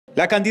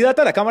La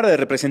candidata a la Cámara de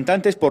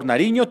Representantes por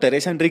Nariño,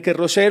 Teresa Enríquez,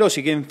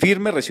 sigue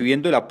firme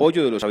recibiendo el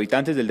apoyo de los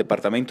habitantes del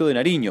departamento de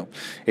Nariño.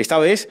 Esta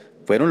vez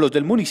fueron los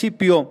del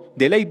municipio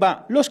de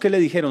Leiva los que le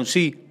dijeron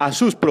sí a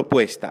sus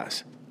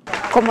propuestas.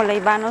 Como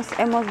leivanos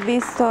hemos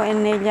visto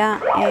en ella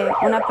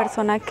una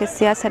persona que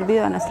sí ha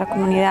servido a nuestra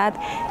comunidad.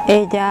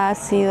 Ella ha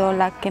sido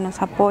la que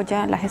nos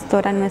apoya, la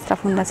gestora en nuestra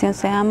Fundación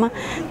Se Ama.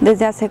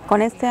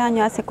 Con este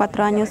año, hace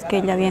 4 años que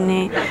ella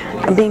viene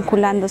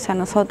vinculándose a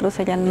nosotros,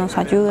 ella nos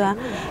ha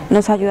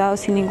ayudado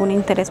sin ningún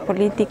interés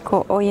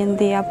político. Hoy en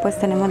día pues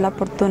tenemos la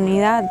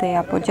oportunidad de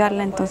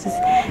apoyarla, entonces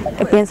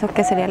pienso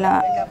que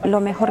sería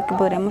lo mejor que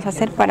podríamos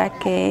hacer para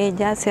que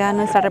ella sea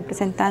nuestra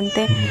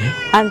representante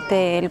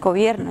ante el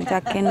gobierno,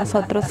 ya que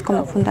nosotros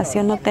como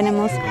fundación no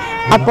tenemos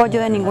apoyo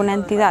de ninguna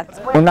entidad.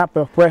 Una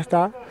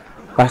propuesta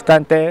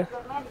bastante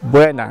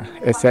buena,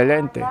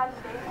 excelente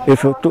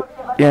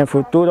y en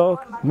futuro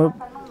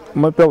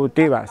muy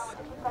productivas,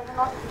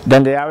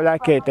 donde habla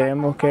que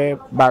tenemos que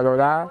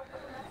valorar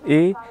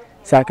y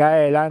sacar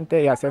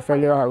adelante y hacer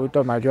feliz a los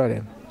adultos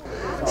mayores.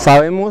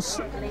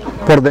 Sabemos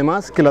por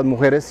demás que las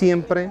mujeres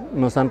siempre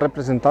nos han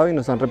representado y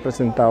nos han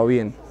representado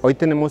bien. Hoy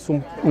tenemos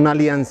una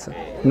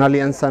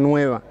alianza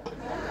nueva.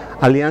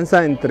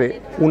 Alianza entre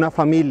una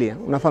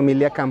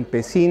familia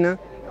campesina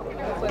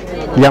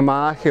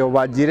llamada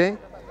Jehová Jireh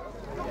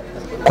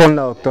con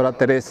la doctora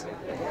Teresa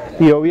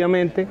y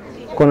obviamente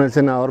con el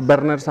senador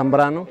Werner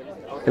Zambrano,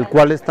 el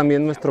cual es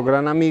también nuestro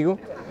gran amigo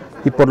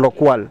y por lo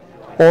cual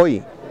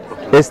hoy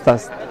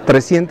estas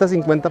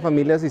 350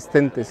 familias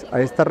asistentes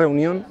a esta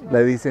reunión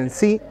le dicen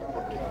sí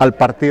al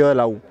partido de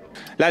la U.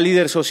 La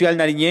líder social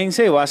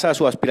nariñense basa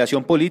su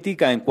aspiración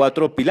política en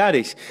 4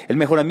 pilares: el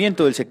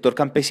mejoramiento del sector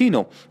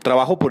campesino,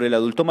 trabajo por el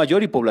adulto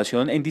mayor y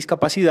población en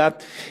discapacidad,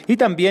 y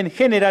también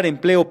generar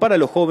empleo para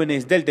los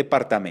jóvenes del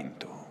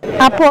departamento.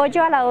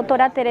 Apoyo a la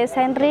doctora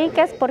Teresa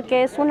Enríquez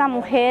porque es una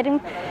mujer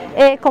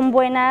con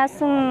buenas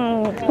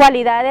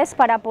cualidades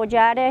para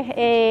apoyar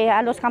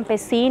a los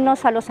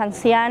campesinos, a los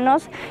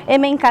ancianos.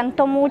 Me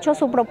encantó mucho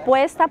su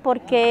propuesta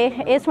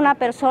porque es una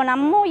persona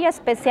muy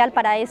especial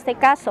para este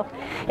caso.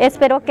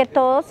 Espero que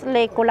todos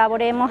le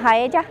colaboremos a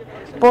ella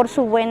por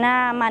su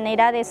buena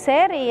manera de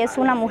ser y es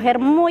una mujer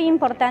muy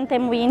importante,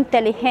 muy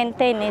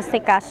inteligente en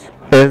este caso.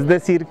 Es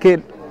decir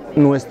que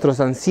nuestros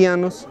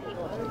ancianos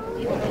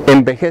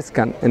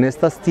envejezcan en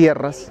estas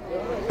tierras,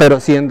 pero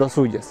siendo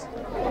suyas,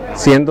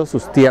 siendo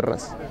sus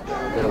tierras,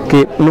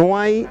 que no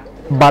hay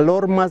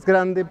valor más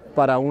grande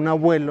para un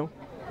abuelo,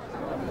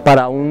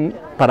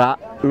 para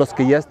los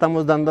que ya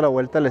estamos dando la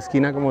vuelta a la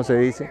esquina, como se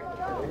dice,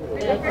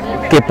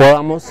 que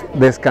podamos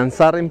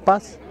descansar en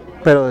paz,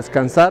 pero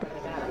descansar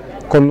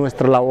con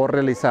nuestra labor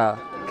realizada,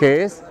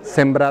 que es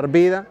sembrar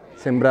vida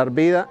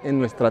en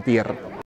nuestra tierra.